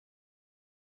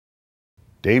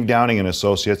Dave Downing and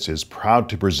Associates is proud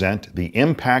to present the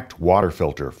Impact Water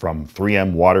Filter from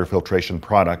 3M Water Filtration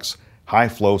Products High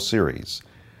Flow Series.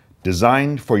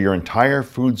 Designed for your entire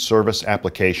food service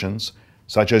applications,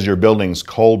 such as your building's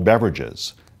cold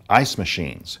beverages, ice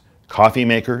machines, coffee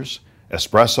makers,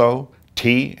 espresso,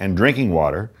 tea, and drinking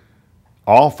water,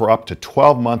 all for up to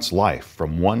 12 months life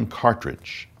from one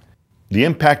cartridge. The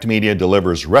Impact Media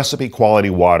delivers recipe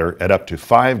quality water at up to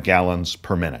 5 gallons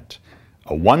per minute.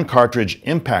 A one-cartridge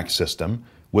impact system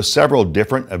with several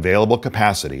different available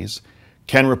capacities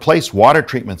can replace water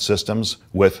treatment systems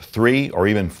with 3 or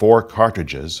even 4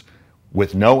 cartridges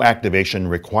with no activation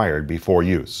required before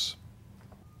use.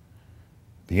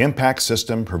 The impact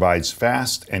system provides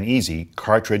fast and easy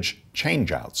cartridge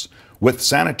changeouts with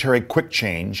sanitary quick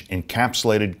change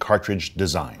encapsulated cartridge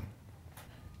design.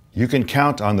 You can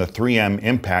count on the 3M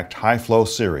Impact High Flow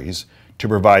Series to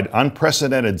provide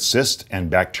unprecedented cyst and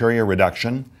bacteria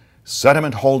reduction,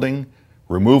 sediment holding,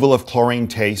 removal of chlorine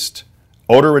taste,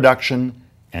 odor reduction,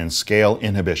 and scale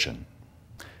inhibition.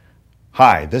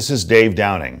 Hi, this is Dave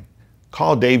Downing.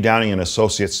 Call Dave Downing and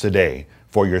Associates today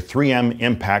for your 3M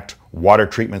Impact water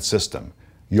treatment system.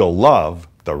 You'll love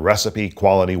the recipe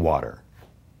quality water.